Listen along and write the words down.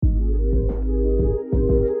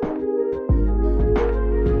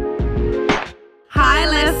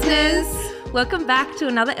Welcome back to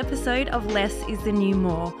another episode of Less is the New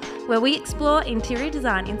More, where we explore interior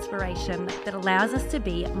design inspiration that allows us to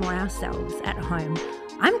be more ourselves at home.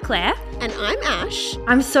 I'm Claire. And I'm Ash.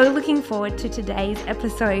 I'm so looking forward to today's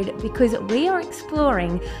episode because we are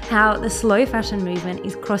exploring how the slow fashion movement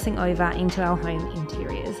is crossing over into our home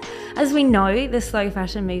interiors. As we know, the slow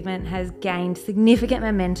fashion movement has gained significant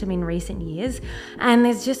momentum in recent years, and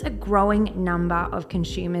there's just a growing number of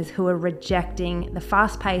consumers who are rejecting the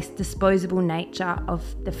fast-paced, disposable nature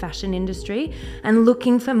of the fashion industry and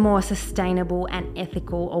looking for more sustainable and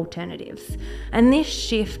ethical alternatives. And this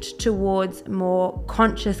shift towards more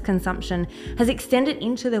conscious consumption has extended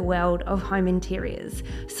into the world of home interiors.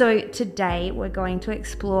 So today we're going to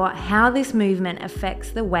explore how this movement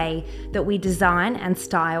affects the way that we design and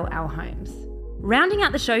style our homes. Rounding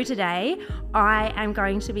out the show today, I am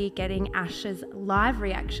going to be getting Ash's live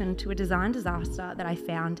reaction to a design disaster that I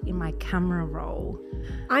found in my camera roll.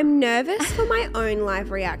 I'm nervous for my own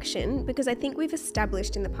live reaction because I think we've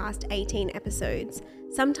established in the past 18 episodes,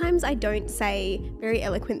 sometimes I don't say very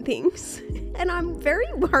eloquent things and I'm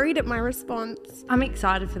very worried at my response. I'm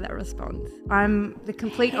excited for that response. I'm the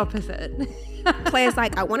complete opposite. Claire's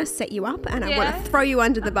like, I want to set you up and I want to throw you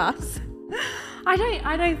under the bus.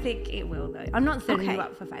 I don't think it will though. I'm not setting you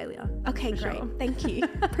up for failure. Okay, great. Sure. Thank you.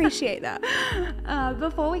 Appreciate that.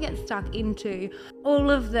 Before we get stuck into all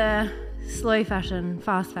of the slow fashion,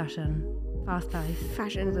 fast fashion, fast-paced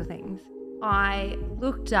fashion, all the things, I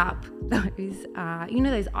looked up those,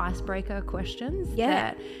 those icebreaker questions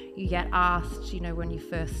that you get asked, when you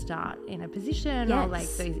first start in a position or like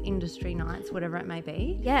those industry nights, whatever it may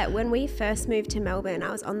be. Yeah, when we first moved to Melbourne,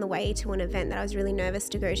 I was on the way to an event that I was really nervous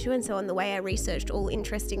to go to. And so on the way, I researched all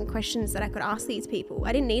interesting questions that I could ask these people.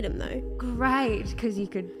 I didn't need them though. Great, because you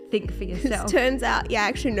could think for yourself. Turns out, I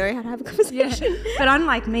actually know how to have a conversation. Yeah. But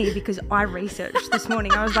unlike me, because I researched this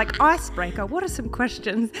morning, I was like, icebreaker, what are some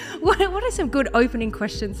questions? What are some good opening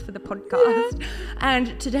questions for the podcast? Yeah.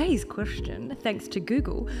 And today's question, thanks to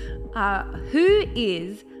Google, who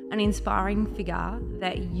is an inspiring figure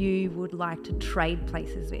that you would like to trade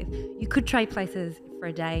places with? You could trade places for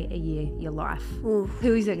a day, a year, your life. Ooh.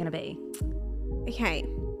 Who is it going to be? Okay.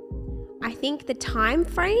 I think the time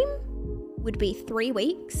frame would be 3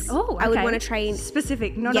 weeks. Oh, okay. I would want to trade...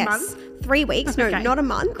 Specific, not a month? 3 weeks. No, okay. Not a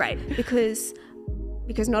month. Great. Because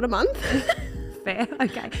not a month. Fair.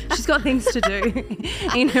 Okay. She's got things to do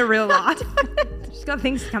in her real life. She's got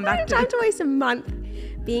things to come back to. I don't have time to waste a month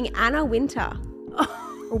being Anna Wintour.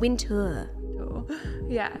 Or Wintour.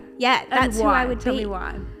 Yeah. Yeah, that's who I would be. Tell me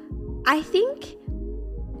why. I think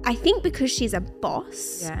because she's a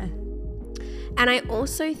boss. Yeah. And I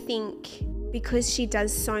also think because she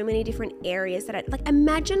does so many different areas that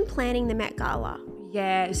imagine planning the Met Gala.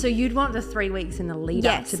 Yeah, so you'd want the 3 weeks in the lead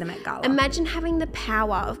up to the Met Gala. Imagine having the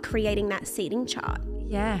power of creating that seating chart.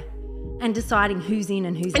 Yeah, and deciding who's in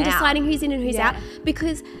and who's out. And deciding who's in and who's out.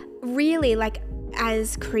 Because really,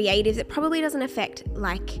 as creatives, it probably doesn't affect,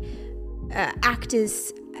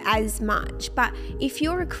 actors as much. But if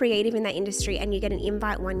you're a creative in that industry and you get an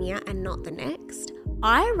invite one year and not the next,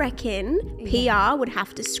 I reckon PR would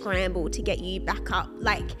have to scramble to get you back up.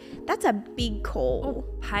 That's a big call. Or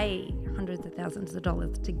pay hundreds of thousands of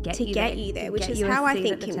dollars to get you there, which is how I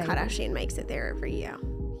think Kim Kardashian makes it there every year.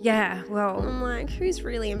 Yeah, well... I'm like, who's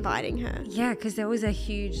really inviting her? Yeah, because there was a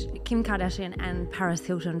huge... Kim Kardashian and Paris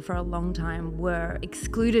Hilton for a long time were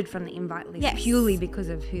excluded from the invite list purely because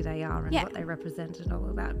of who they are and what they represent and all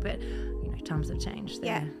of that. But, times have changed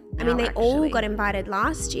there. Yeah. They all got invited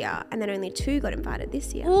last year and then only 2 got invited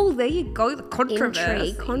this year. Oh, there you go, the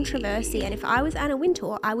controversy. Controversy. And if I was Anna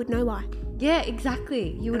Wintour, I would know why. Yeah,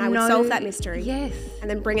 exactly. You would I would solve that mystery. Yes. And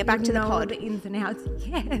then bring it back to the pod. The ins and outs.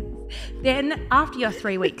 Yes. Then after your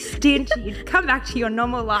 3 week stint, you'd come back to your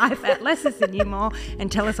normal life at Less is the New More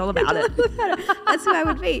and tell us all about it. That's who I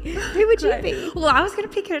would be. Who would you be? Well, I was going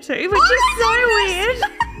to pick her too, which is so weird.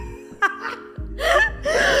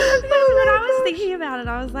 When I was thinking about it,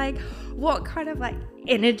 I was like, what kind of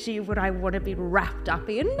energy would I want to be wrapped up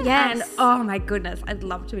in? Yes. And oh my goodness, I'd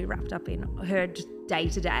love to be wrapped up in her just day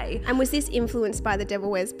to day. And was this influenced by The Devil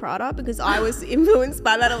Wears Prada? Because I was influenced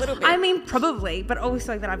by that a little bit. I mean, probably, but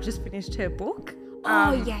also that I've just finished her book.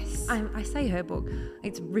 Yes. I say her book.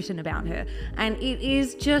 It's written about her. And it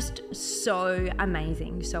is just so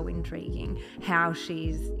amazing, so intriguing how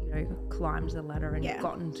she's, climbed the ladder and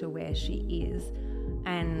gotten to where she is.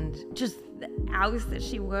 And just the hours that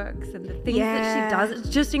she works and the things that she does, it's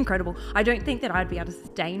just incredible. I don't think that I'd be able to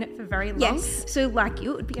sustain it for very long. Yes. So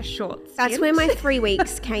you, it would be a short stint. That's where my 3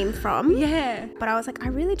 weeks came from. Yeah. But I was like, I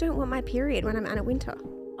really don't want my period when I'm Anna Wintour.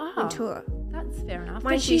 Wintour. That's fair enough.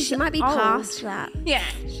 Mind you, she might be past that. Yeah,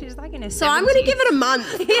 she's like in her So I'm going to give it a month.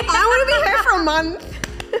 I want to be here for a month.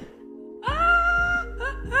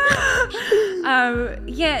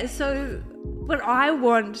 But I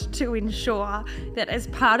want to ensure that as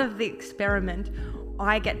part of the experiment,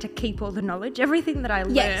 I get to keep all the knowledge, everything that I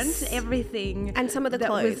learned, everything and some of the that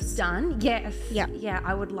clothes was done. Yes. Yeah. Yeah,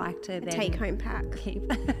 I would like to then take home pack.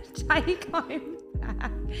 Keep take home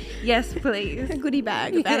pack. Yes, please. A goodie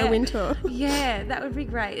bag of Anna Wintour. Yeah, that would be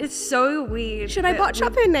great. It's so weird. Should I botch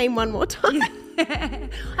up her name one more time? Yeah.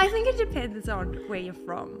 I think it depends on where you're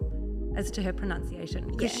from as to her pronunciation,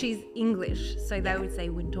 because she's English, so they would say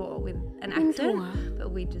Wintour with an accent,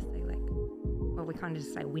 but we just say we kind of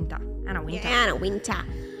just say Winter. Anna Winter. Yeah, Anna Winter.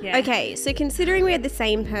 Yeah. Okay, so considering we're the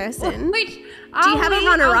same person, Wait, do you have a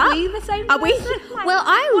runner-up? Are we the same Are we? person? Well,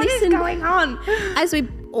 What is going on? As we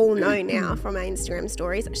all know now from our Instagram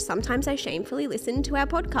stories, sometimes I shamefully listen to our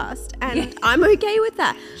podcast, and I'm okay with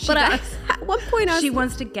that. At one point She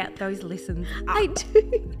wants to get those listens up. I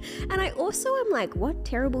do. And I also am like, what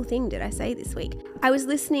terrible thing did I say this week? I was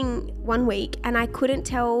listening one week and I couldn't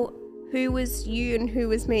tell who was you and who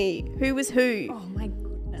was me, who was who. Oh my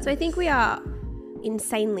goodness. So I think we are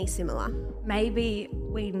insanely similar. Maybe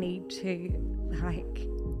we need to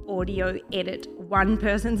audio edit one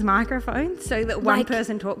person's microphone so that one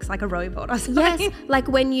person talks like a robot or something. Yes, like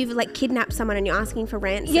when you've kidnapped someone and you're asking for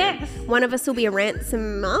ransom. Yes. One of us will be a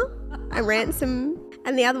ransomer,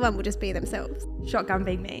 and the other one will just be themselves. Shotgun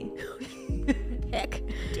be me. Heck.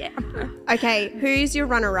 Damn. Okay, who's your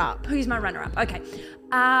runner-up? Who's my runner-up? Okay.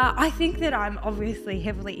 I think that I'm obviously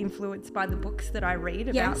heavily influenced by the books that I read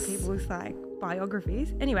about people's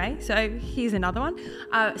biographies. Anyway, so here's another one.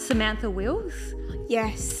 Samantha Wills.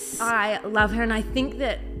 Yes. I love her, and I think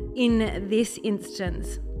that in this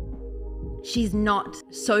instance, she's not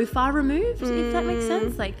so far removed, if that makes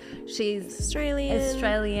sense. She's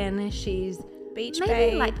Australian. She's Beach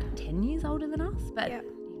maybe babe. 10 years older than us, but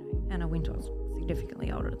Anna Wintour's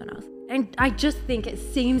significantly older than us. And I just think it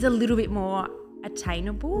seems a little bit more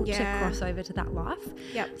attainable to cross over to that life.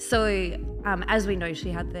 Yep. So as we know, she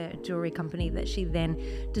had the jewelry company that she then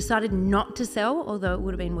decided not to sell, although it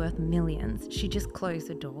would have been worth millions. She just closed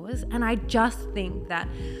the doors. And I just think that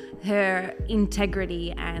her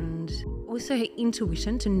integrity and also her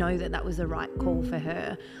intuition to know that that was the right call for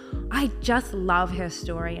her. I just love her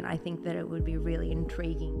story, and I think that it would be really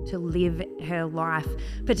intriguing to live her life,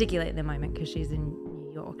 particularly at the moment because she's in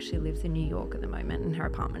New York. She lives in New York at the moment and her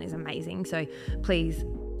apartment is amazing. So please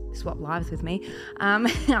swap lives with me.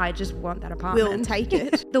 I just want that apartment. We'll take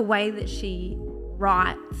it. The way that she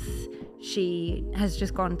writes, she has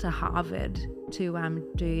just gone to Harvard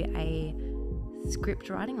to do a script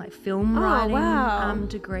writing, film writing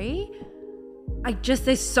degree.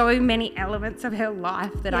 There's so many elements of her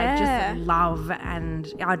life that I just love,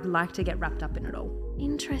 and I'd like to get wrapped up in it all.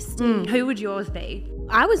 Interesting. Who would yours be?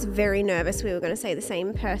 I was very nervous we were going to say the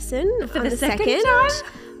same person For the second time?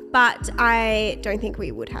 But I don't think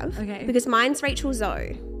we would have. Okay. Because mine's Rachel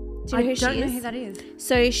Zoe. Do you know who she is? I don't know who that is.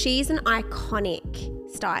 So she's an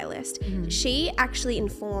iconic stylist. She actually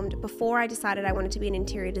informed, before I decided I wanted to be an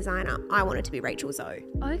interior designer, I wanted to be Rachel Zoe.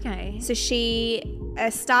 Okay. So she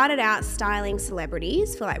started out styling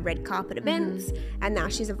celebrities for red carpet events, and now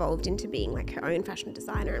she's evolved into being her own fashion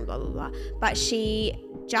designer and blah, blah, blah. But she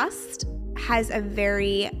just has a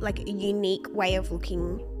very unique way of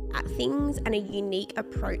looking at things and a unique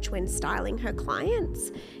approach when styling her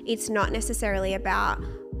clients. It's not necessarily about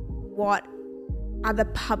what are the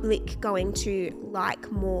public going to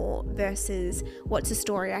like more versus what's a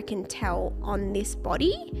story I can tell on this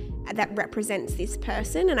body that represents this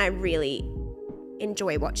person, and I really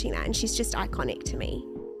enjoy watching that, and she's just iconic to me.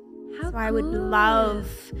 How so I would love,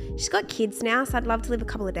 she's got kids now, so I'd love to live a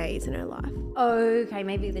couple of days in her life. Okay,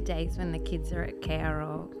 maybe the days when the kids are at care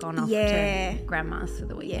or gone off to grandma's for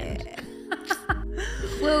the weekend. Yeah.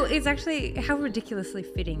 Well, it's actually how ridiculously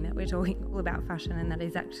fitting that we're talking all about fashion, and that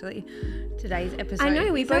is actually today's episode. I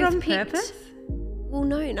know, we is that both on picked. purpose? Well,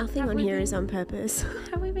 no, nothing on here is on purpose.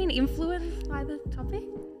 Have we been influenced by the topic?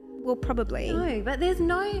 Well, probably. No, but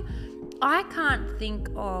I can't think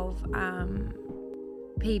of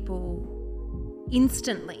people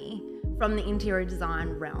instantly from the interior design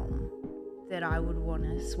realm that I would want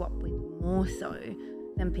to swap with more so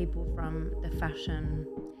than people from the fashion.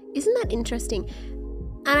 Isn't that interesting?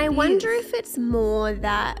 And I wonder if it's more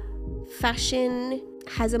that fashion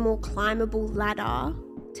has a more climbable ladder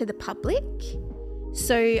to the public.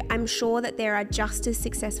 So I'm sure that there are just as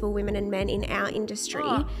successful women and men in our industry,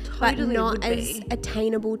 but not as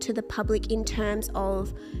attainable to the public in terms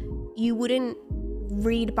of you wouldn't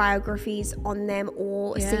read biographies on them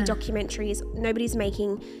or see documentaries. Nobody's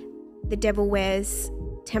making the Devil Wears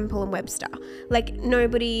Temple and Webster. Like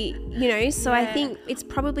nobody, you know, so I think it's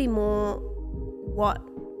probably more what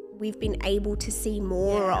we've been able to see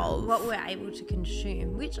more of. What we're able to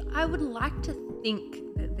consume, which I would like to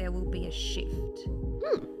think that there will be a shift.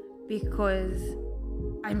 Because,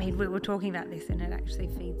 I mean, we were talking about this and it actually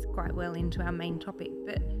feeds quite well into our main topic,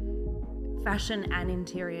 but fashion and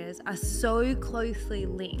interiors are so closely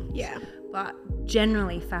linked. Yeah. But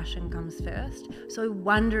generally fashion comes first. So I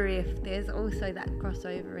wonder if there's also that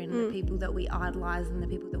crossover in the people that we idolise and the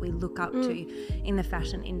people that we look up to in the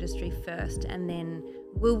fashion industry first. And then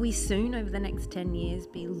will we soon, over the next 10 years,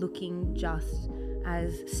 be looking just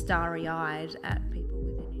as starry-eyed at people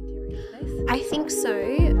within interior space? I think so.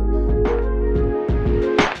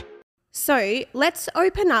 So let's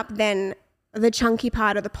open up then the chunky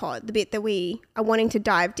part of the pod, the bit that we are wanting to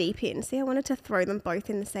dive deep in. See, I wanted to throw them both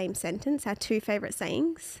in the same sentence, our two favourite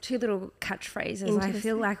sayings. Two little catchphrases. I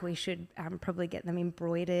feel like we should probably get them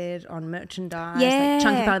embroidered on merchandise. Yeah. Like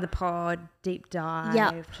chunky part of the pod, deep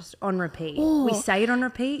dive, just on repeat. Ooh. We say it on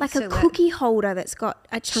repeat. Like a cookie holder that's got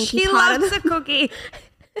a chunky She part loves of a cookie.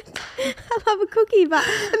 I love a cookie, but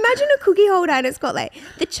imagine a cookie holder and it's got like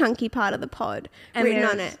the chunky part of the pod written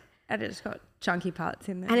on it. And it's got chunky parts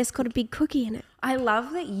in there. And it's got a big cookie in it. I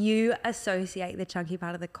love that you associate the chunky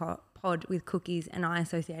part of the pod with cookies and I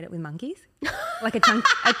associate it with monkeys. Like a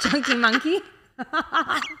chunky monkey.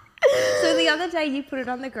 So the other day you put it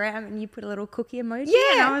on the gram and you put a little cookie emoji.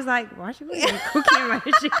 Yeah. And I was like, why should we put a cookie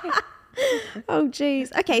emoji? Oh,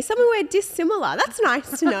 geez. Okay, somewhere we're dissimilar. That's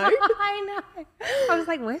nice to know. I know. I was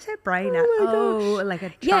like, where's her brain at? Oh, my gosh. Like a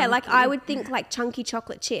chunky. Yeah, like I would think like chunky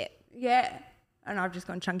chocolate chip. Yeah. And I've just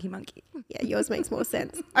gone chunky monkey. Yeah, yours makes more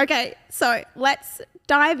sense. Okay, so let's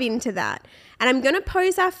dive into that. And I'm going to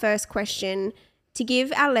pose our first question to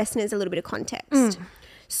give our listeners a little bit of context.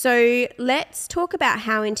 So let's talk about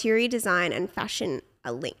how interior design and fashion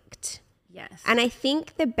are linked. Yes. And I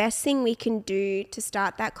think the best thing we can do to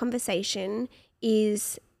start that conversation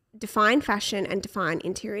is define fashion and define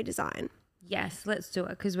interior design. Yes, let's do it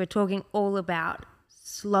because we're talking all about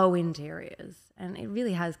slow interiors and it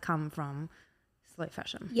really has come from slow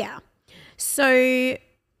fashion. Yeah. So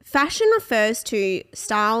fashion refers to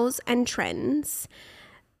styles and trends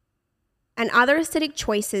and other aesthetic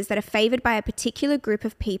choices that are favoured by a particular group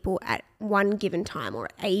of people at one given time or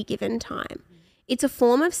a given time. It's a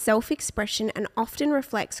form of self-expression and often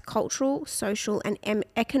reflects cultural, social and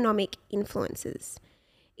economic influences.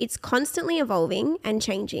 It's constantly evolving and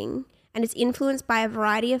changing and it's influenced by a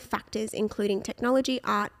variety of factors including technology,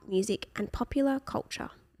 art, music and popular culture.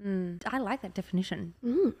 I like that definition.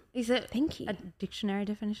 Is it Thank you. a dictionary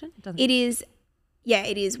definition? It is, yeah,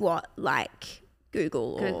 it is what like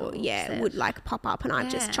Google or says. would like pop up and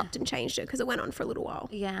I've just chopped and changed it because it went on for a little while.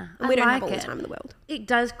 Yeah. And we don't have all the time in the world. It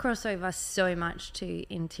does cross over so much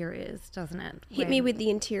to interiors, doesn't it? Hit me with the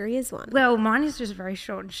interiors one. Well, mine is just very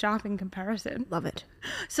short and sharp in comparison. Love it.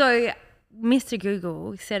 So Mr.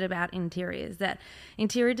 Google said about interiors that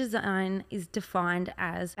interior design is defined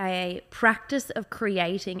as a practice of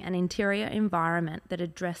creating an interior environment that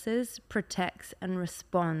addresses, protects and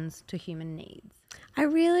responds to human needs. I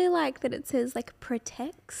really like that it says like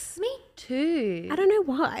protects. Me too. I don't know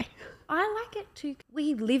why. I like it too.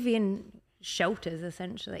 We live in shelters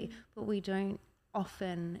essentially, but we don't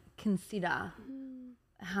often consider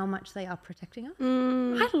how much they are protecting us.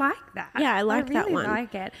 I like that. Yeah, I like that really one.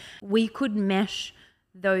 like it. We could mesh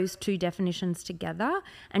those two definitions together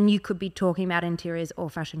and you could be talking about interiors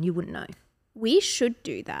or fashion. You wouldn't know. We should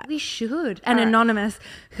do that. We should. And anonymous,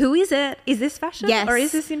 who is it? Is this fashion Yes. or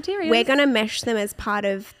is this interiors? We're going to mesh them as part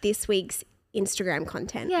of this week's Instagram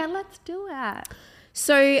content. Yeah, let's do it.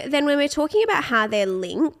 So then when we're talking about how they're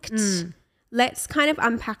linked, let's kind of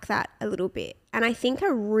unpack that a little bit. And I think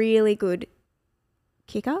a really good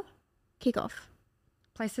kickoff.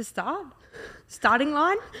 Place to start. Starting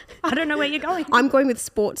line. I don't know where you're going. I'm going with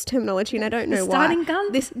sports terminology and I don't know why. Starting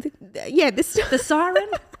gun. The The siren.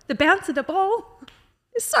 The bounce of the ball.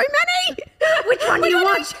 There's so many. Which one do you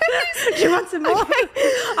want? choose? Do you want some more? Okay.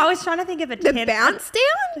 I was trying to think of a The 10. bounce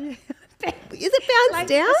down? Is it bounce like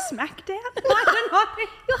down? a smack down? I don't know.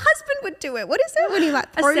 Your husband would do it. What is it when he like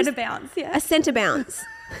A throws centre bounce, yeah. a centre bounce?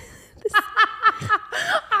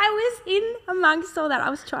 I was in amongst all that. I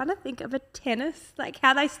was trying to think of a tennis, like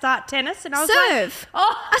how they start tennis. And I was Serve. like,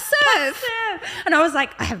 oh, A serve. serve. And I was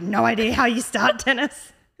like, I have no idea how you start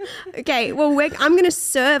tennis. Okay, well, I'm going to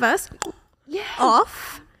serve us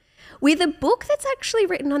off with a book that's actually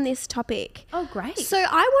written on this topic. Oh, great. So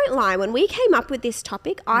I won't lie, when we came up with this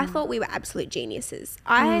topic, I thought we were absolute geniuses.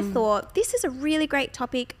 I thought this is a really great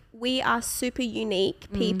topic. We are super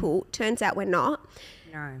unique people. Turns out we're not.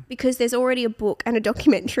 No. because there's already a book and a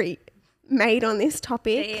documentary made on this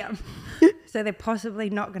topic. Damn. So they're possibly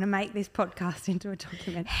not going to make this podcast into a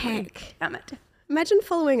documentary. Heck. Damn it. Imagine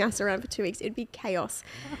following us around for 2 weeks. It'd be chaos.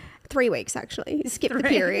 3 weeks, actually. Skip the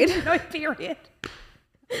period. No period.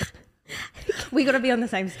 We got to be on the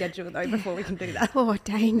same schedule though before we can do that. Oh,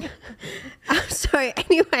 dang. So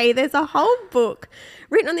anyway, there's a whole book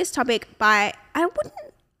written on this topic by,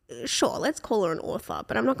 let's call her an author,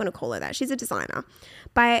 but I'm not going to call her that. She's a designer.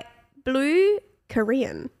 By Blue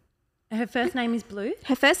Korean. Her first name is Blue?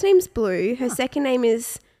 Her first name's Blue. Her second name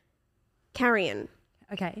is Carrion.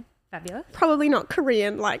 Okay, fabulous. Probably not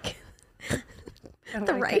Korean like the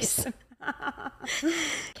Okay. race.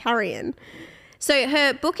 Carrion. So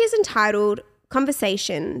her book is entitled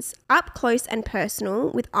Conversations, Up Close and Personal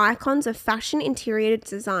with Icons of Fashion, Interior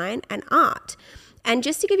Design and Art. And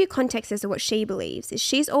just to give you context as to what she believes, is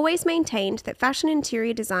she's always maintained that fashion and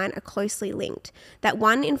interior design are closely linked, that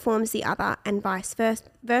one informs the other and vice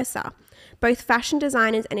versa. Both fashion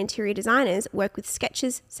designers and interior designers work with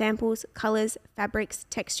sketches, samples, colours, fabrics,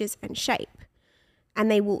 textures and shape. And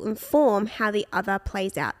they will inform how the other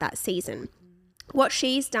plays out that season. What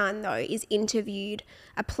she's done, though, is interviewed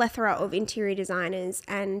a plethora of interior designers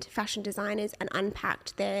and fashion designers and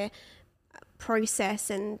unpacked their process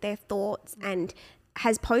and their thoughts and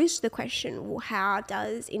has posed the question, well, how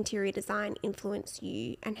does interior design influence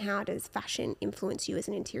you and how does fashion influence you as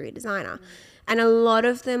an interior designer? And a lot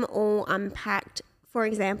of them all unpacked, for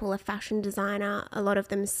example, a fashion designer, a lot of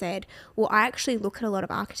them said, well, I actually look at a lot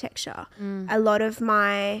of architecture. A lot of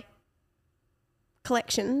my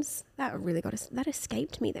collections, that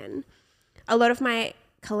escaped me then. A lot of my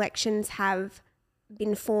collections have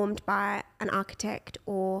been formed by an architect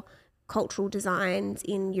or cultural designs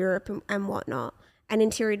in Europe and whatnot. And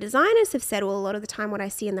interior designers have said, well, a lot of the time what I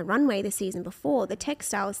see in the runway the season before, the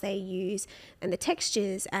textiles they use and the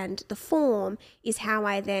textures and the form is how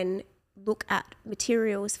I then look at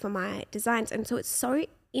materials for my designs. And so it's so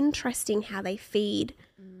interesting how they feed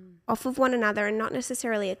off of one another and not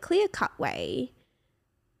necessarily a clear-cut way.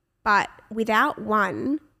 But without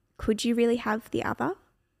one, could you really have the other?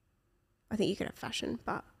 I think you could have fashion,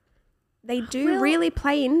 but they do really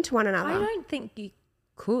play into one another. I don't think you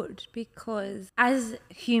could, because as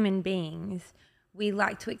human beings, we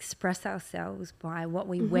like to express ourselves by what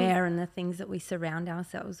we wear and the things that we surround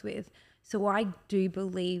ourselves with. So I do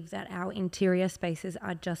believe that our interior spaces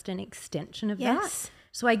are just an extension of that.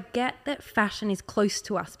 So I get that fashion is close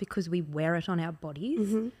to us because we wear it on our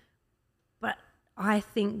bodies. But I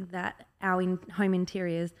think that our home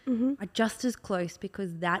interiors are just as close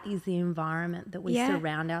because that is the environment that we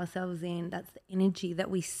surround ourselves in. That's the energy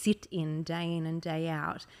that we sit in and day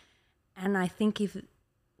out. And I think if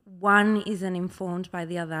one isn't informed by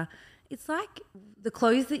the other, it's like the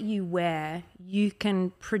clothes that you wear, you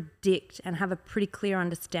can predict and have a pretty clear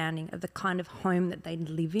understanding of the kind of home that they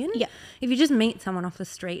live in. Yeah. If you just meet someone off the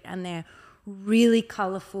street and they're really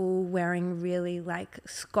colourful, wearing really like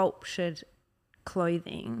sculptured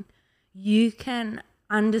clothing, you can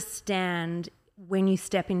understand when you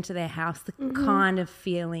step into their house the kind of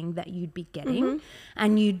feeling that you'd be getting,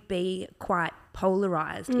 and you'd be quite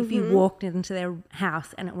polarized if you walked into their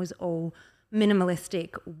house and it was all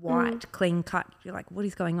minimalistic, white, clean cut. You're like, what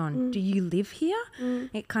is going on? Do you live here?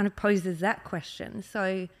 It kind of poses that question.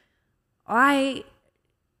 So I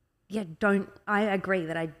agree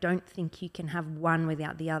that I don't think you can have one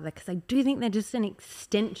without the other, because I do think they're just an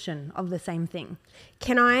extension of the same thing.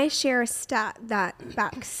 Can I share a stat that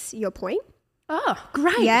backs your point? Oh,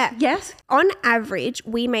 great. Yeah. Yes. On average,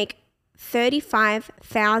 we make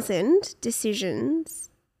 35,000 decisions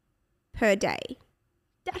per day.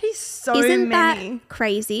 That is so Isn't many. that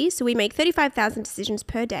crazy? So we make 35,000 decisions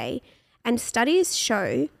per day, and studies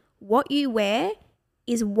show what you wear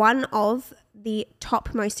is one of the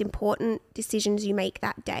top most important decisions you make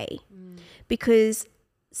that day. Because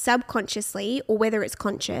subconsciously, or whether it's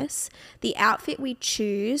conscious, the outfit we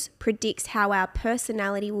choose predicts how our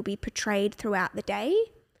personality will be portrayed throughout the day.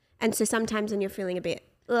 And so sometimes when you're feeling a bit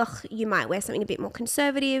you might wear something a bit more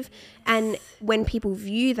conservative, and when people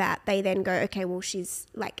view that, they then go, okay, well, she's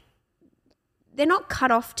like, they're not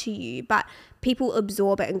cut off to you, but people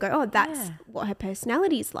absorb it and go, oh, that's what her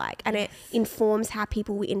personality is like, and it informs how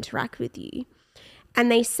people will interact with you. And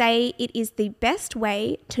they say it is the best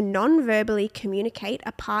way to non-verbally communicate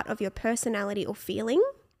a part of your personality or feeling.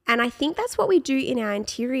 And I think that's what we do in our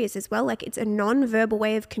interiors as well. Like, it's a non-verbal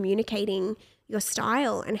way of communicating your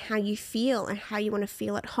style and how you feel and how you want to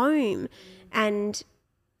feel at home. And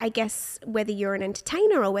I guess whether you're an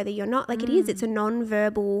entertainer or whether you're not, like it's a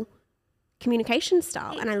non-verbal communication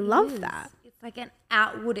style. And I love that. It's It's like an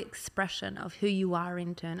outward expression of who you are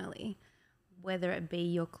internally, whether it be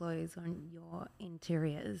your clothes or your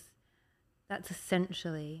interiors. That's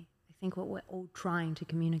essentially, I think, what we're all trying to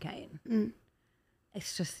communicate.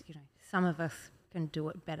 It's just, some of us can do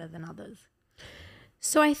it better than others.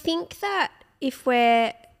 So I think that if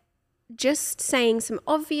we're just saying some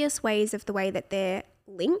obvious ways of the way that they're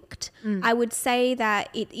linked, I would say that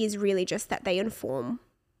it is really just that they inform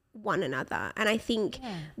one another. And I think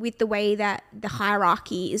with the way that the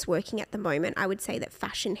hierarchy is working at the moment, I would say that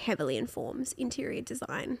fashion heavily informs interior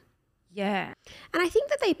design. Yeah. And I think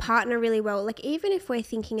that they partner really well. Like, even if we're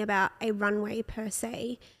thinking about a runway per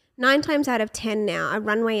se, 9 times out of 10 now, a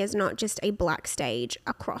runway is not just a black stage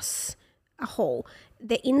across a hall.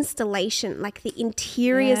 The installation, like the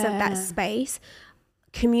interiors of that space,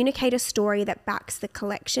 communicate a story that backs the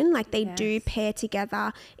collection. Like, they do pair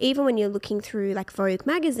together. Even when you're looking through like Vogue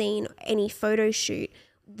magazine, any photo shoot,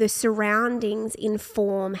 the surroundings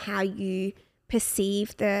inform how you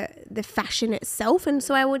perceive the fashion itself. And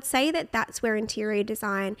so I would say that that's where interior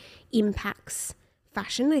design impacts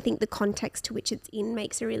fashion. I think the context to which it's in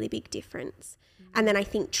makes a really big difference. And then I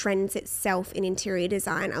think trends itself in interior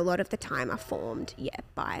design a lot of the time are formed,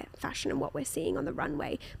 by fashion and what we're seeing on the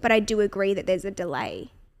runway. But I do agree that there's a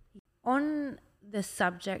delay. On the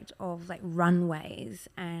subject of like runways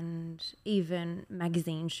and even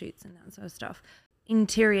magazine shoots and that sort of stuff,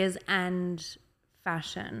 interiors and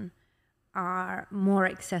fashion are more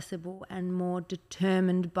accessible and more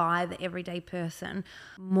determined by the everyday person,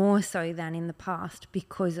 more so than in the past,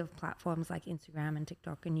 because of platforms like Instagram and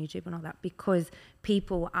TikTok and YouTube and all that, because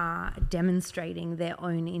people are demonstrating their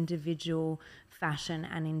own individual fashion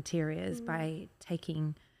and interiors by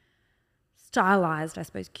taking stylized, I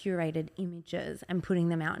suppose, curated images and putting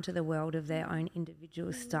them out into the world of their own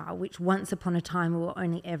individual style, which once upon a time we were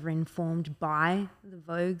only ever informed by the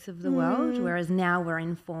Vogues of the world, whereas now we're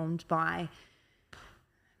informed by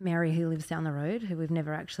Mary, who lives down the road, who we've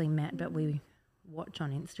never actually met, but we watch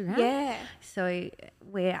on Instagram. Yeah. So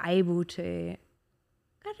we're able to,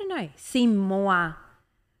 see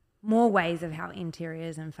more ways of how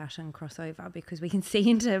interiors and fashion cross over, because we can see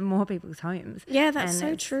into more people's homes. Yeah, that's and so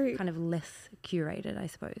it's true. kind of less curated, I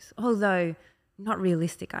suppose, although not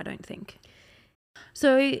realistic, I don't think.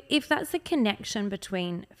 So if that's the connection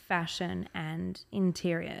between fashion and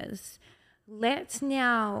interiors, let's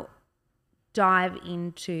now dive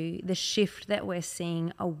into the shift that we're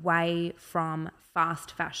seeing away from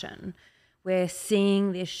fast fashion. We're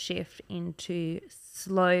seeing this shift into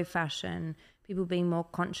slow fashion, people being more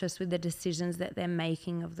conscious with the decisions that they're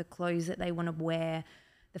making of the clothes that they want to wear,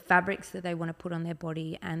 the fabrics that they want to put on their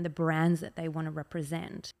body, and the brands that they want to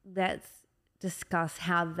represent. Let's discuss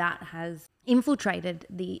how that has infiltrated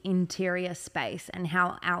the interior space and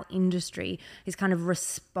how our industry is kind of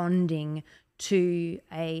responding to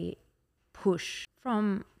a push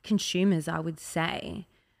from consumers, I would say,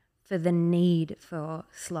 for the need for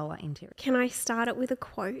slower interior. Can I start it with a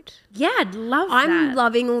quote? Yeah, I'd love that. I'm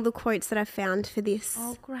loving all the quotes that I've found for this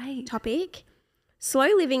topic. Slow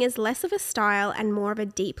living is less of a style and more of a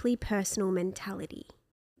deeply personal mentality.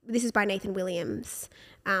 This is by Nathan Williams,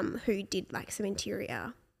 who did like some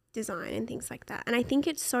interior design and things like that. And I think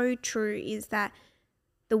it's so true, is that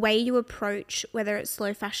the way you approach, whether it's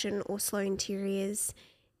slow fashion or slow interiors,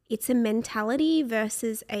 it's a mentality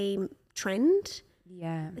versus a trend.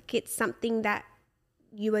 Yeah. Like, it's something that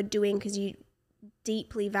you are doing because you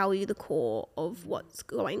deeply value the core of what's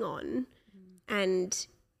going on, and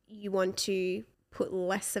you want to put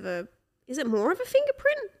less of a, is it more of a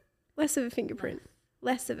fingerprint? Less of a fingerprint.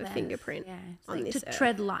 Less of a fingerprint on like this to earth.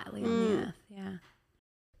 tread lightly on the earth. Yeah.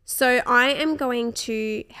 So I am going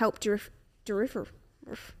to help every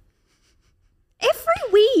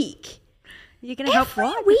week. You're going to help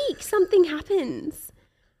what? Every week something happens.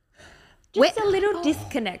 Just a little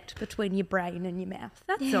disconnect between your brain and your mouth.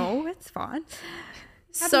 That's all. That's fine.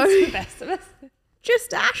 So Happens to the best of us.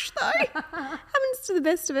 Just Ash, though. Happens to the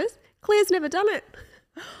best of us. Claire's never done it.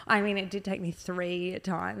 I mean, it did take me 3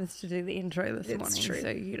 times to do the intro this morning. True.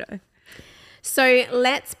 So, So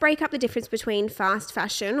let's break up the difference between fast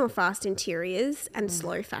fashion or fast interiors and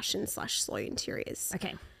slow fashion / slow interiors.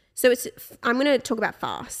 Okay. So I'm going to talk about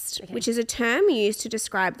fast, which is a term used to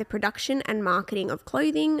describe the production and marketing of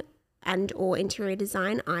clothing and or interior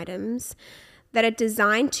design items that are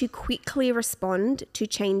designed to quickly respond to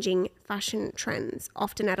changing fashion trends,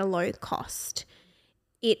 often at a low cost.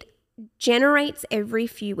 It generates every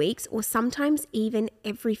few weeks or sometimes even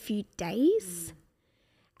every few days,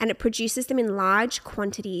 and it produces them in large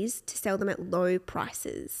quantities to sell them at low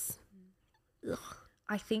prices.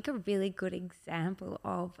 I think a really good example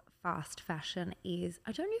of fast fashion is,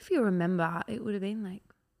 I don't know if you remember, it would have been like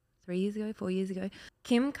 3 years ago, 4 years ago.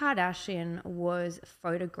 Kim Kardashian was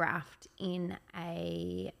photographed in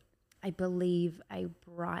I believe, a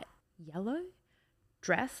bright yellow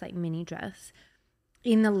dress, like mini dress,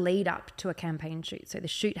 in the lead up to a campaign shoot. So the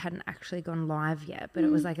shoot hadn't actually gone live yet, but it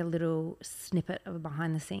was like a little snippet of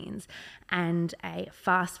behind the scenes. And a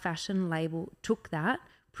fast fashion label took that,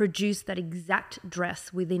 produced that exact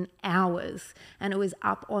dress within hours, and it was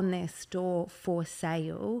up on their store for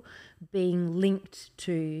sale, being linked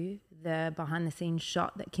to the behind the scenes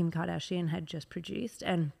shot that Kim Kardashian had just produced.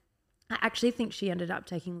 And I actually think she ended up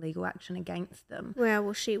taking legal action against them.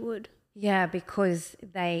 Well, she would. Yeah, because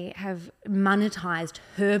they have monetized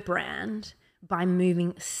her brand by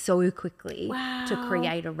moving so quickly to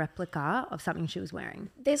create a replica of something she was wearing.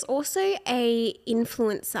 There's also a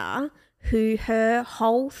influencer who her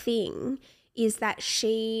whole thing is that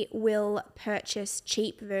she will purchase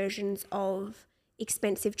cheap versions of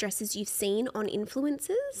expensive dresses you've seen on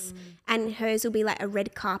influencers, and hers will be like a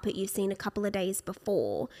red carpet you've seen a couple of days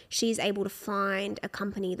before. She's able to find a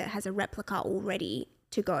company that has a replica already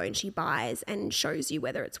to go, and she buys and shows you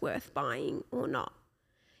whether it's worth buying or not.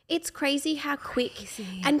 It's crazy how quick,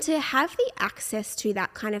 and to have the access to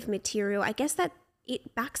that kind of material, I guess that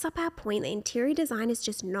it backs up our point that interior design is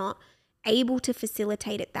just not able to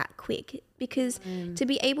facilitate it that quick, because to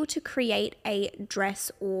be able to create a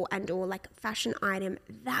dress or like fashion item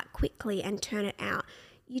that quickly and turn it out,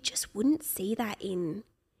 you just wouldn't see that in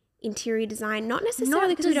interior design. Not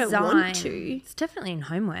necessarily because we don't want to. It's definitely in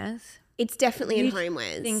homewares. It's definitely in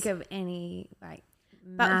homewares. Think of any like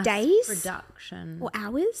but days production or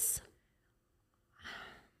hours.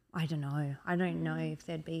 I don't know if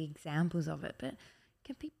there'd be examples of it, but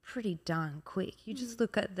can be pretty darn quick. You just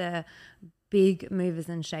look at the big movers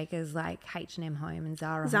and shakers like H&M Home and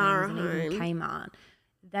Zara Home and even Kmart.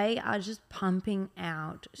 They are just pumping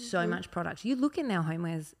out so much product. You look in their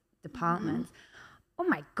homewares departments, oh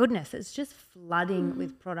my goodness, it's just flooding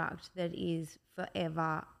with product that is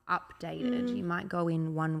forever updated. You might go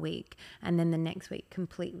in 1 week and then the next week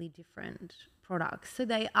completely different products. So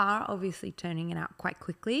they are obviously turning it out quite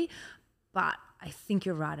quickly, but I think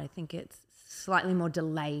you're right. I think it's slightly more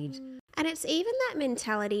delayed. And it's even that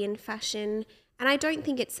mentality in fashion, and I don't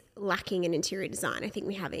think it's lacking in interior design. I think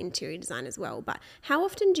we have interior design as well. But how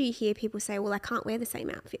often do you hear people say, well, I can't wear the same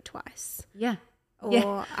outfit twice? Yeah.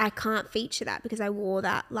 Or I can't feature that because I wore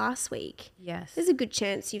that last week. Yes. There's a good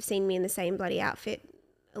chance you've seen me in the same bloody outfit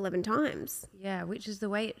 11 times. Yeah, which is the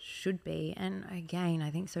way it should be. And again,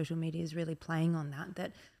 I think social media is really playing on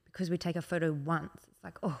that because we take a photo once, it's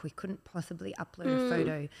like, oh, we couldn't possibly upload a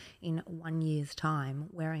photo in 1 year's time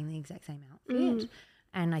wearing the exact same outfit.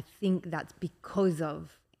 And I think that's because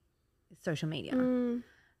of social media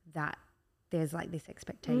that there's like this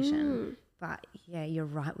expectation. But yeah, you're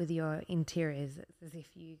right with your interiors. It's as if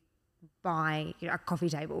you buy a coffee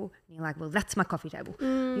table and you're like, well, that's my coffee table.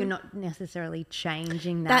 You're not necessarily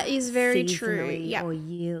changing that. That is very true. Or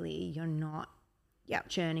yearly. You're not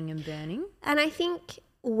churning and burning. And I think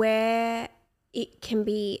where it can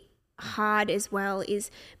be hard as well is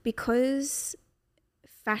because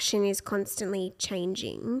fashion is constantly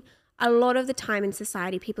changing. A lot of the time in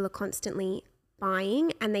society, people are constantly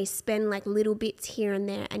buying and they spend like little bits here and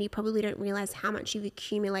there, and you probably don't realize how much you've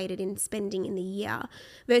accumulated in spending in the year,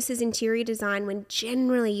 versus interior design when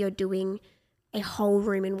generally you're doing a whole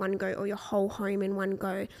room in one go or your whole home in one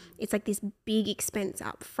go. It's like this big expense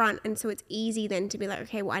up front, and so it's easy then to be like,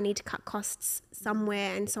 okay, well, I need to cut costs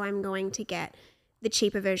somewhere, and so I'm going to get the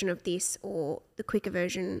cheaper version of this or the quicker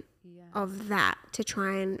version of that to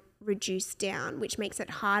try and reduce down, which makes it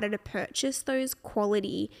harder to purchase those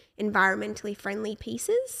quality, environmentally friendly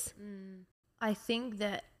pieces. I think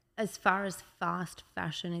that as far as fast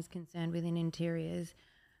fashion is concerned within interiors,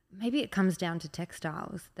 maybe it comes down to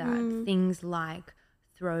textiles, that things like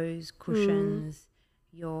throws, cushions,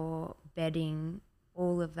 your bedding,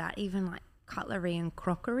 all of that, even like cutlery and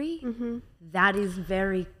crockery, that is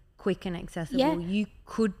very quick and accessible. You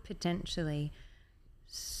could potentially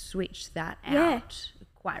switch that out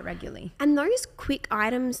quite regularly. And those quick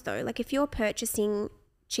items though, like if you're purchasing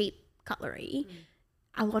cheap cutlery,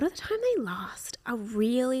 a lot of the time they last a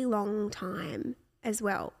really long time as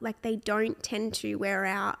well. Like they don't tend to wear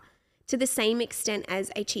out to the same extent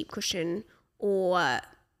as a cheap cushion or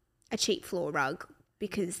a cheap floor rug,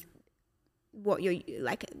 because what you're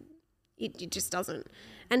like, it just doesn't.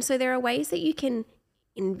 And so there are ways that you can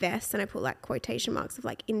invest, and I put like quotation marks of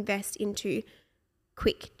like invest into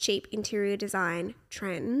quick, cheap interior design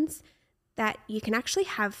trends that you can actually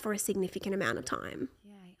have for a significant amount of time.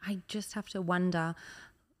 Yeah, I just have to wonder,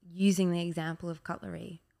 using the example of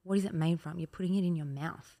cutlery, what is it made from? You're putting it in your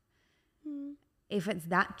mouth. If it's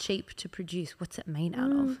that cheap to produce, what's it made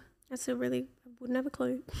out of? That's I wouldn't have a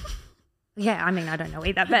clue. Yeah, I mean, I don't know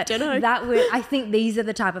either, but I think these are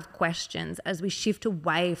the type of questions as we shift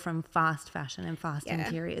away from fast fashion and fast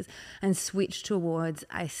interiors and switch towards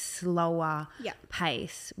a slower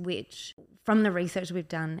pace, which from the research we've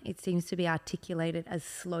done, it seems to be articulated as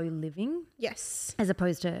slow living. Yes. As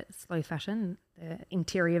opposed to slow fashion. The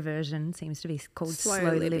interior version seems to be called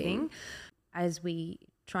slow living. As we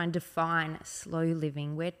try and define slow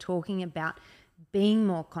living, we're talking about being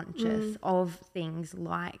more conscious of things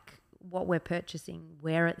like what we're purchasing,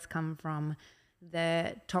 where it's come from,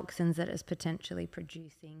 the toxins that it's potentially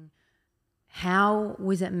producing, how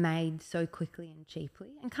was it made so quickly and cheaply,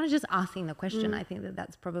 and kind of just asking the question. I think that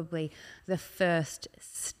that's probably the first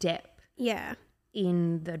step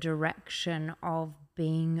in the direction of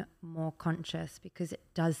being more conscious, because it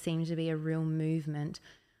does seem to be a real movement.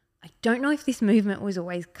 I don't know if this movement was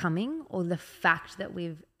always coming, or the fact that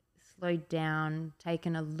we've slowed down,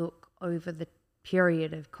 taken a look over the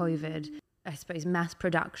period of COVID. I suppose mass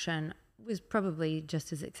production was probably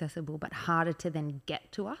just as accessible but harder to then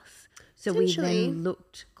get to us. So we then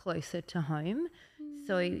looked closer to home.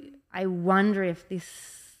 So I wonder if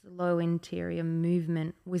this low interior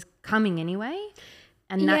movement was coming anyway,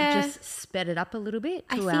 and that just sped it up a little bit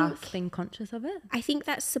to our being conscious of it. I think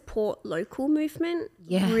that support local movement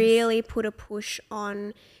really put a push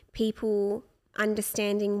on people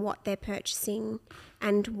understanding what they're purchasing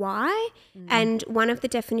and why. And one of the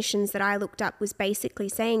definitions that I looked up was basically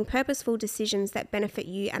saying purposeful decisions that benefit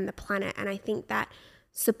you and the planet. And I think that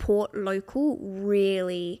support local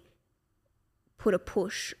really put a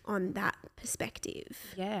push on that perspective.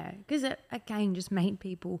 Yeah, because it again just made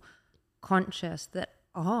people conscious that,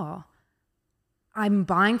 I'm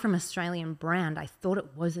buying from Australian brand. I thought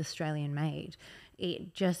it was Australian made.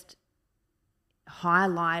 It just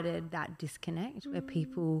highlighted that disconnect where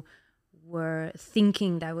people were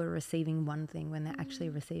thinking they were receiving one thing when they're actually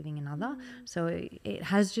receiving another. So it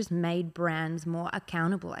has just made brands more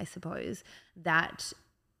accountable, I suppose, that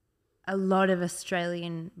a lot of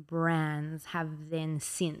Australian brands have then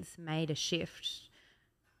since made a shift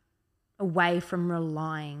away from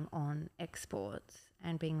relying on exports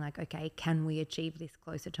and being like, okay, can we achieve this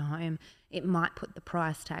closer to home? It might put the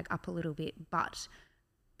price tag up a little bit, but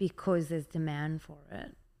because there's demand for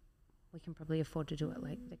it, we can probably afford to do it.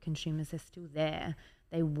 Like, the consumers are still there.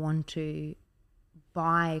 They want to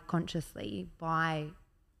buy consciously, buy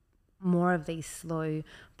more of these slow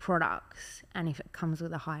products, and if it comes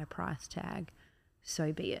with a higher price tag,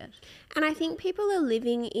 so be it. And I think people are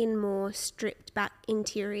living in more stripped back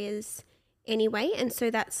interiors anyway, and so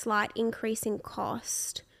that slight increase in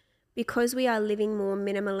cost, because we are living more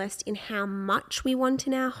minimalist in how much we want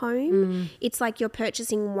in our home, it's like you're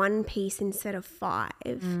purchasing one piece instead of 5.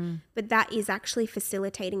 But that is actually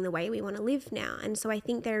facilitating the way we want to live now. And so I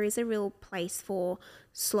think there is a real place for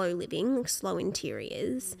slow living, slow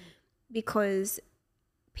interiors, because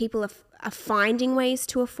people are finding ways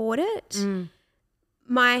to afford it.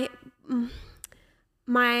 My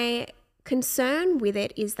concern with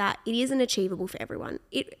it is that it isn't achievable for everyone.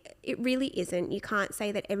 It really isn't. You can't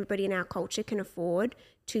say that everybody in our culture can afford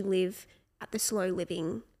to live at the slow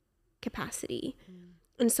living capacity.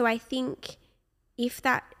 And so I think if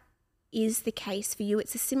that is the case for you,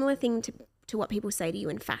 it's a similar thing to what people say to you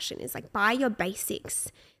in fashion, is like, buy your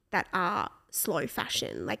basics that are slow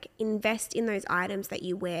fashion. Like, invest in those items that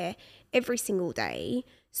you wear every single day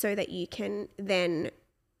so that you can then,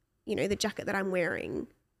 you know, the jacket that I'm wearing,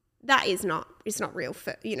 that is not, it's not real,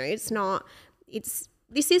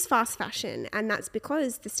 this is fast fashion, and that's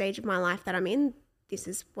because the stage of my life that I'm in, this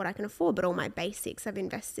is what I can afford, but all my basics I've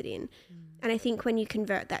invested in. And I think when you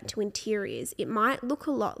convert that to interiors, it might look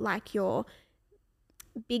a lot like your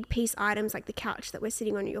big piece items, like the couch that we're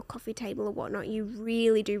sitting on, your coffee table or whatnot. You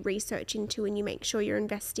really do research into, and you make sure you're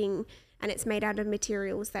investing, and it's made out of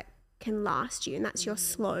materials that can last you, and that's your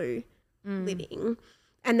slow living.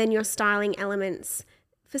 And then your styling elements,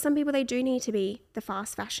 for some people they do need to be the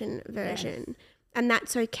fast fashion version. And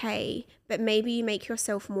that's okay, but maybe you make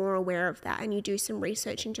yourself more aware of that, and you do some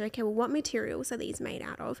research into, okay, well, what materials are these made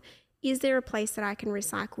out of? Is there a place that I can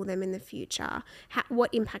recycle them in the future?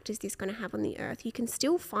 What impact is this going to have on the earth? You can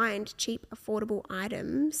still find cheap, affordable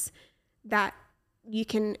items that you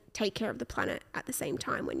can take care of the planet at the same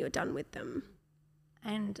time when you're done with them.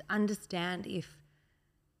 And understand if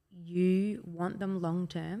you want them long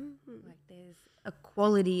term, like there's a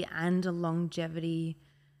quality and a longevity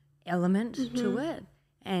element to it.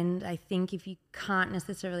 And I think if you can't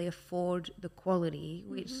necessarily afford the quality,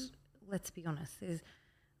 which, let's be honest, there's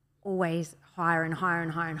always higher and higher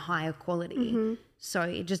and higher and higher quality. So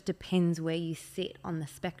it just depends where you sit on the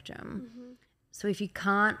spectrum. So if you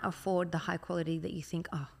can't afford the high quality that you think,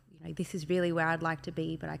 oh, you know, this is really where I'd like to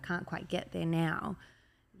be, but I can't quite get there now,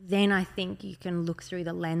 then I think you can look through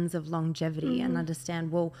the lens of longevity and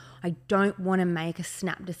understand, well, I don't want to make a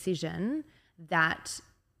snap decision that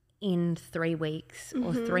in 3 weeks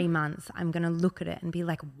or 3 months, I'm going to look at it and be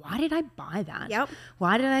like, why did I buy that? Yep.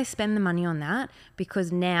 Why did I spend the money on that?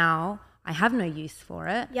 Because now I have no use for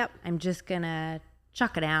it. Yep. I'm just going to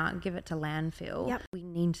chuck it out and give it to landfill. Yep. We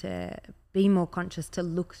need to be more conscious to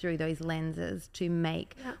look through those lenses to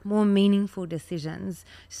make more meaningful decisions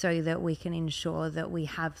so that we can ensure that we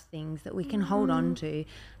have things that we can hold on to.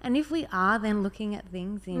 And if we are then looking at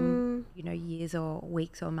things in, you know, years or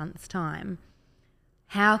weeks or months' time,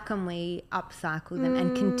 how can we upcycle them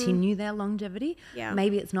and continue their longevity? Yeah.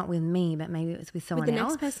 Maybe it's not with me, but maybe it's with someone With the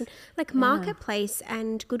else. next person. Like Marketplace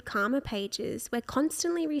and Good Karma pages, we're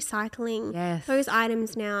constantly recycling those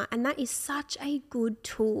items now, and that is such a good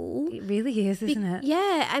tool. It really is, isn't it?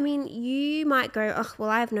 Yeah, I mean, you might go, oh, well,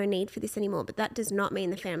 I have no need for this anymore, but that does not mean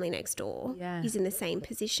the family next door is in the same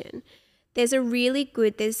position. There's a really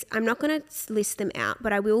good, I'm not going to list them out,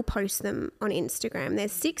 but I will post them on Instagram.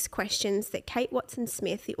 There's 6 questions that Kate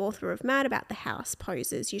Watson-Smith, the author of Mad About the House,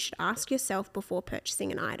 poses you should ask yourself before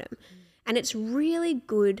purchasing an item. And it's really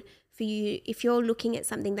good for you if you're looking at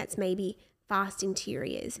something that's maybe fast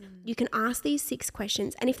interiors. You can ask these 6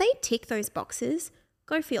 questions, and if they tick those boxes,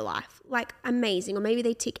 go for your life. Like, amazing. Or maybe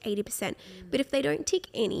they tick 80%. But if they don't tick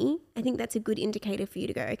any, I think that's a good indicator for you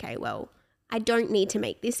to go, okay, well, I don't need to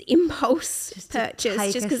make this impulse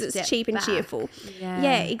purchase just because it's cheap and cheerful.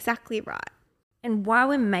 Yeah, exactly right. And while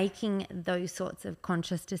we're making those sorts of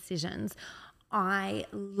conscious decisions, I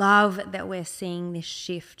love that we're seeing this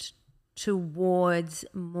shift towards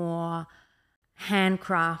more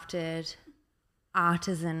handcrafted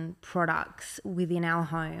artisan products within our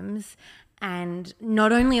homes. And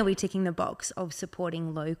not only are we ticking the box of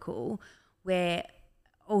supporting local, we're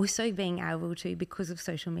also being able to, because of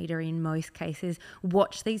social media in most cases,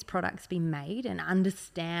 watch these products be made and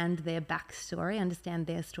understand their backstory, understand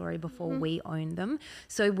their story before we own them.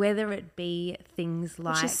 So whether it be things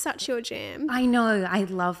like... Which is such your jam. I know. I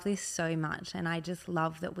love this so much, and I just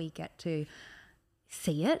love that we get to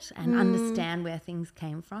see it and understand where things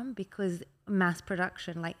came from, because mass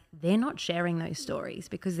production, like, they're not sharing those stories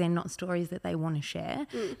because they're not stories that they want to share.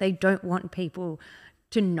 They don't want people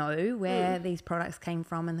to know where these products came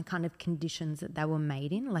from and the kind of conditions that they were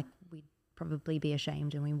made in. Like, we'd probably be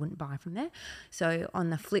ashamed and we wouldn't buy from there. So on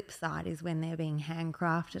the flip side is when they're being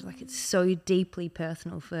handcrafted, like, it's so deeply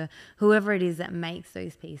personal for whoever it is that makes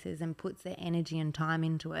those pieces and puts their energy and time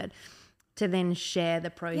into it, to then share the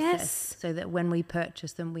process so that when we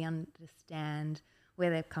purchase them, we understand where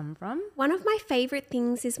they've come from. One of my favorite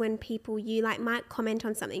things is when people, you like might comment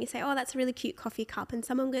on something, you say, oh, that's a really cute coffee cup, and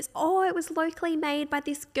someone goes, oh, it was locally made by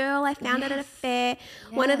this girl, I found it at a fair.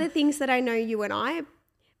 One of the things that I know you and I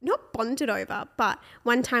not bonded over, but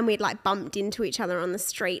one time we'd like bumped into each other on the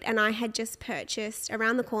street, and I had just purchased,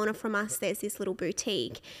 around the corner from us there's this little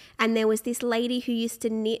boutique, and there was this lady who used to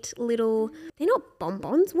knit little, they're not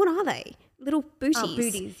bonbons, what are they? Little booties. Oh,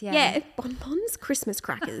 booties, Yeah, bonbons, Christmas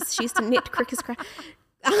crackers. She used to knit Christmas crackers.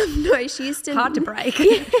 No, she used to... Hard to break.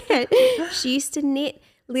 Yeah, she used to knit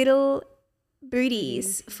little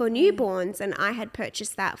booties for newborns, and I had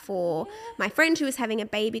purchased that for my friend who was having a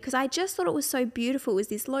baby, because I just thought it was so beautiful. It was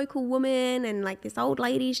this local woman and like this old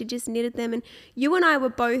lady, she just knitted them, and you and I were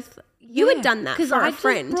both... You had done that for a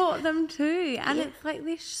friend. Because I brought them too. And it's like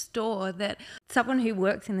this store that someone who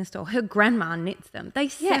works in the store, her grandma knits them. They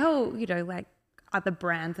sell, you know, like other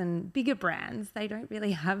brands and bigger brands. They don't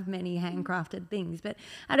really have many handcrafted things. But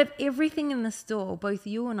out of everything in the store, both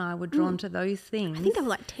you and I were drawn to those things. I think they were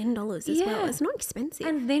like $10 as well. It's not expensive.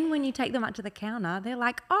 And then when you take them up to the counter, they're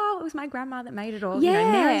like, oh, it was my grandma that made it, or you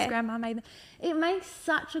know, Mary's grandma made it. It makes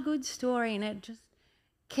such a good story, and it just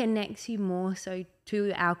connects you more so to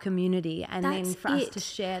our community, and then for us to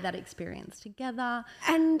share that experience together.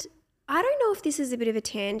 And I don't know if this is a bit of a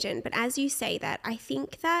tangent, but as you say that, I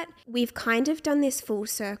think that we've kind of done this full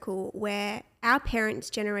circle where our parents'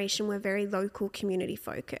 generation were very local community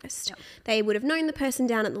focused. Yep. They would have known the person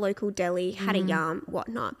down at the local deli, had a yarn,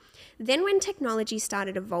 whatnot. Then when technology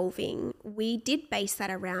started evolving, we did base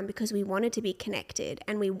that around because we wanted to be connected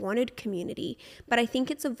and we wanted community. But I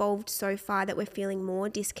think it's evolved so far that we're feeling more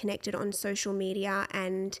disconnected on social media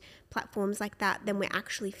and platforms like that than we're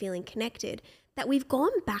actually feeling connected. That we've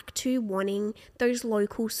gone back to wanting those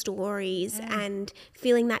local stories and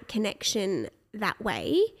feeling that connection that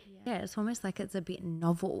way. Yeah, it's almost like it's a bit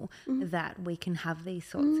novel that we can have these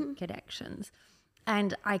sorts of connections.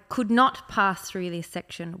 And I could not pass through this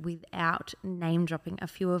section without name dropping a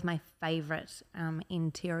few of my favourite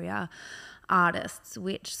interior artists,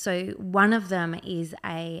 so one of them is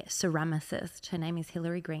a ceramicist. Her name is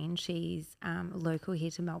Hilary Green. She's local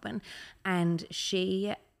here to Melbourne, and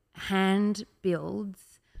she hand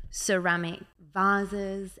builds ceramic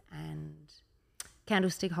vases and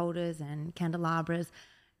candlestick holders and candelabras.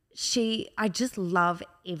 I just love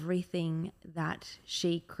everything that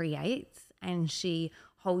she creates, and she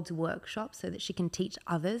holds workshops so that she can teach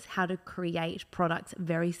others how to create products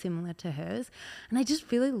very similar to hers. And I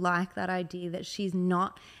just really like that idea that she's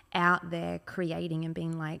not out there creating and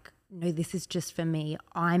being like, no, this is just for me.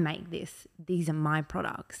 I make this. These are my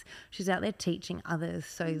products. She's out there teaching others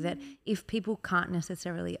so that if people can't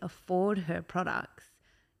necessarily afford her products,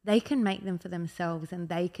 they can make them for themselves, and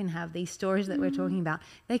they can have these stories that we're talking about.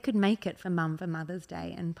 They could make it for Mum for Mother's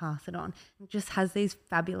Day and pass it on. It just has these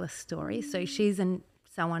fabulous stories. So she's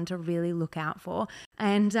someone to really look out for.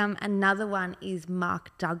 And another one is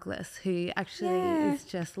Mark Douglas, who actually is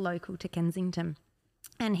just local to Kensington.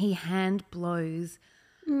 And he hand blows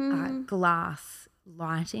glass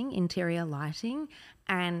lighting, interior lighting,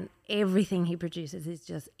 and everything he produces is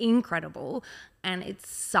just incredible. And it's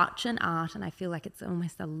such an art, and I feel like it's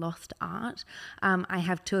almost a lost art. I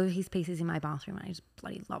have 2 of his pieces in my bathroom, and I just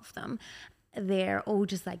bloody love them. They're all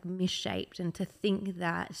just like misshaped, and to think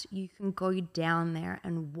that you can go down there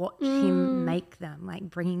and watch him make them, like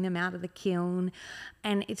bringing them out of the kiln,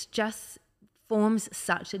 and it's just forms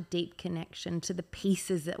such a deep connection to the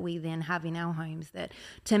pieces that we then have in our homes that,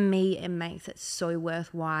 to me, it makes it so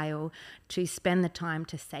worthwhile to spend the time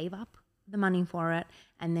to save up the money for it,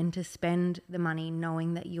 and then to spend the money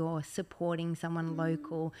knowing that you're supporting someone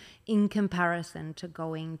local in comparison to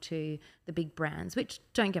going to the big brands, which,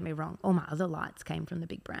 don't get me wrong, all my other lights came from the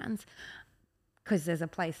big brands because there's a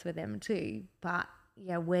place for them too. But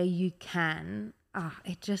yeah, where you can,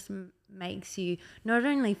 it just makes you not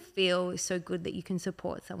only feel so good that you can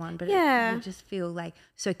support someone, but you just feel like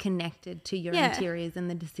so connected to your interiors and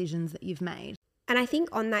the decisions that you've made. And I think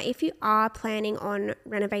on that, if you are planning on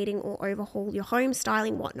renovating or overhaul your home,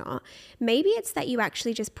 styling, whatnot, maybe it's that you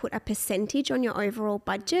actually just put a percentage on your overall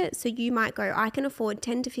budget. So you might go, I can afford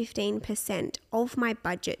 10 to 15% of my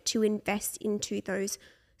budget to invest into those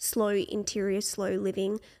slow interior, slow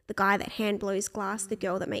living, the guy that hand blows glass, the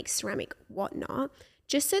girl that makes ceramic, whatnot,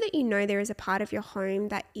 just so that you know there is a part of your home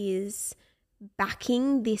that is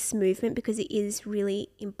backing this movement because it is really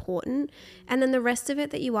important. And then the rest of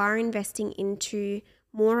it that you are investing into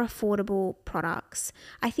more affordable products.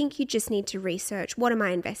 I think you just need to research, what am I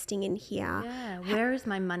investing in here? Yeah, where is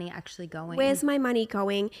my money actually going? Where's my money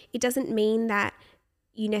going? It doesn't mean that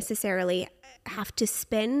you necessarily have to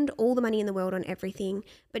spend all the money in the world on everything,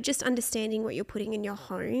 but just understanding what you're putting in your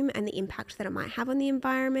home and the impact that it might have on the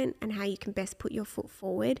environment and how you can best put your foot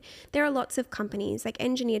forward. There are lots of companies like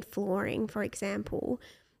Engineered Flooring, for example.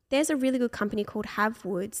 There's a really good company called Have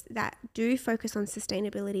Woods that do focus on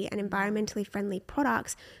sustainability and environmentally friendly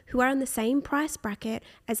products who are in the same price bracket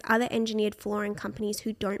as other engineered flooring companies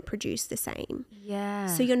who don't produce the same. Yeah.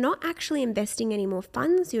 So you're not actually investing any more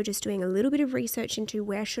funds. You're just doing a little bit of research into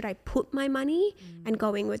where should I put my money and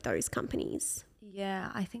going with those companies.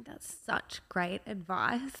 Yeah, I think that's such great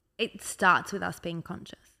advice. It starts with us being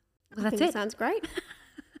conscious. Well, that's it. Sounds great.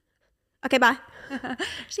 Okay, bye.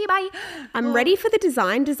 See you, bye. I'm ready for the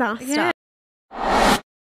design disaster. Yeah.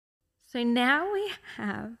 So now we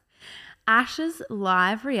have Ash's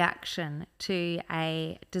live reaction to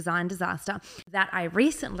a design disaster that I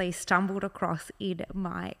recently stumbled across in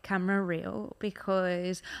my camera reel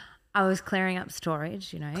because I was clearing up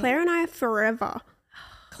storage, Claire and I are forever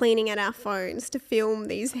cleaning at our phones to film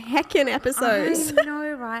these heckin' episodes. I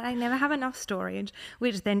know, right? I never have enough storage,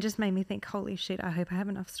 which then just made me think, holy shit, I hope I have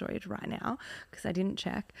enough storage right now because I didn't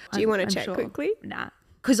check. Do you want to check quickly? Nah.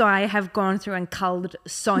 Because I have gone through and culled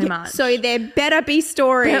so much. So there better be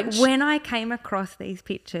storage. But when I came across these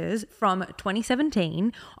pictures from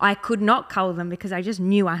 2017, I could not cull them because I just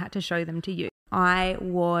knew I had to show them to you. I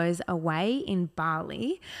was away in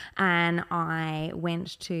Bali and I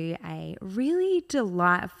went to a really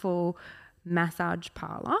delightful massage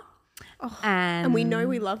parlour. Oh, and we know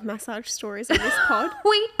we love massage stories on this pod.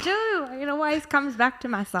 We do. It always comes back to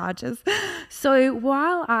massages. So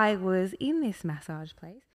while I was in this massage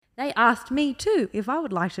place, they asked me too if I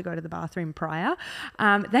would like to go to the bathroom prior.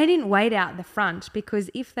 They didn't wait out the front because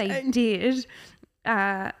if they did,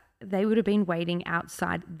 they would have been waiting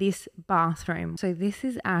outside this bathroom. So this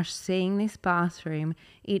is Ash seeing this bathroom.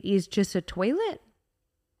 It is just a toilet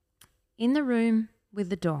in the room with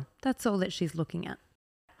the door. That's all that she's looking at.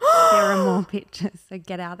 There are more pictures, so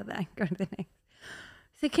get out of there. Go to the next.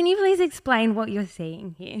 So can you please explain what you're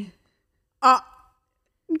seeing here?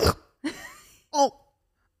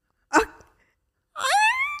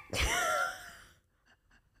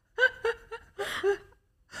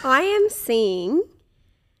 I am seeing,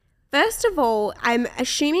 first of all, I'm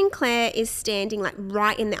assuming Claire is standing like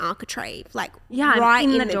right in the architrave, like right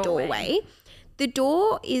in the doorway. The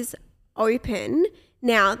door is open.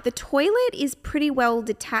 Now, the toilet is pretty well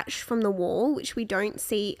detached from the wall, which we don't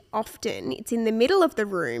see often. It's in the middle of the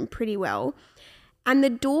room pretty well. And the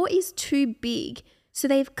door is too big. So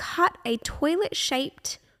they've cut a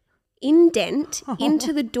toilet-shaped indent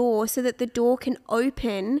into the door so that the door can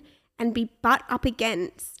open and be butt up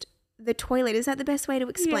against the toilet. Is that the best way to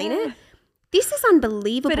explain it? This is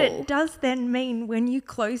unbelievable. But it does then mean when you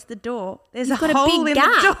close the door, there's You've a got hole a big in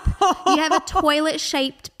gap. the door. You have a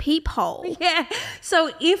toilet-shaped peephole. Yeah.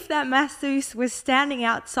 So if that masseuse was standing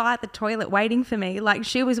outside the toilet waiting for me, like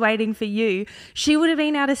she was waiting for you, she would have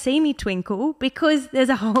been able to see me twinkle because there's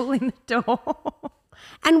a hole in the door.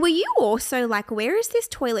 And were you also like, where is this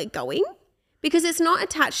toilet going? Because it's not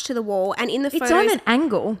attached to the wall, and in the photos, It's on an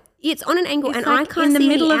angle. It's on an angle, It's and like I can't in the see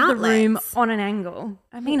middle any of the room outlets. on an angle.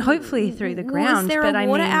 I mean, hopefully through the ground. Was there but a I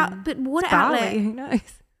water mean, but water it's Bali, outlet? who knows?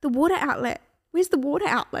 The water outlet. Where's the water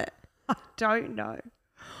outlet? I don't know.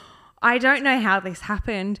 I don't know how this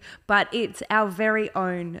happened, but it's our very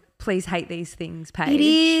own Please Hate These Things page. It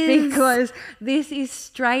is. Because this is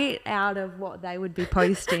straight out of what they would be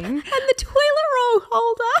posting. And the toilet roll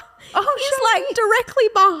holder is like directly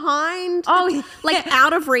behind, like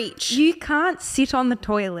out of reach. You can't sit on the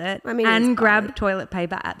toilet I mean, and it's grab fine. toilet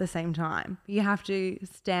paper at the same time. You have to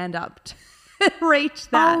stand up to reach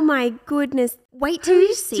that. Oh my goodness. Wait till you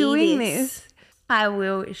Who's see doing this. this? I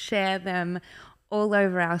will share them all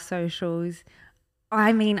over our socials.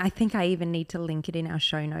 I mean, I think I even need to link it in our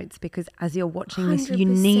show notes because as you're watching this, you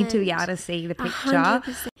need to be able to see the picture.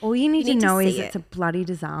 100%. All you need to need to know is see it's it. a bloody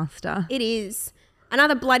disaster. It is.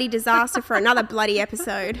 Another bloody disaster for another bloody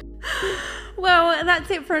episode. Well, that's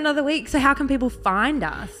it for another week. So how can people find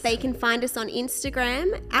us? They can find us on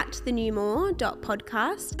Instagram at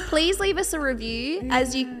thenewmore.podcast. Please leave us a review.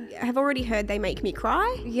 As you have already heard, they make me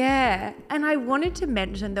cry. Yeah. And I wanted to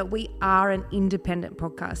mention that we are an independent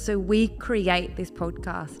podcast. So we create this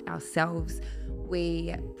podcast ourselves.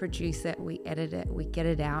 We produce it, we edit it, we get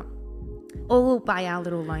it out. All by our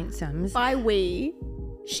little lonesomes. By we,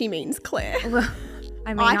 she means Claire. Well,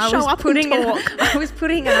 I mean, I show up and I was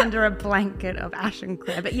putting it under a blanket of Ash and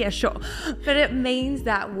Claire, but yeah, sure. But it means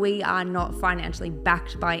that we are not financially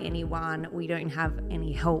backed by anyone. We don't have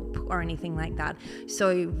any help or anything like that.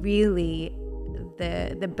 So really,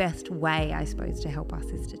 the best way, I suppose, to help us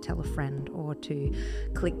is to tell a friend or to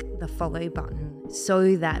click the follow button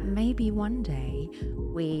so that maybe one day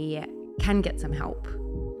we can get some help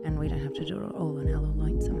and we don't have to do it all on our little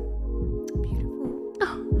lonesome. Beautiful.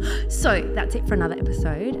 So that's it for another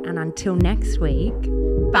episode. And until next week,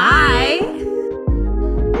 bye.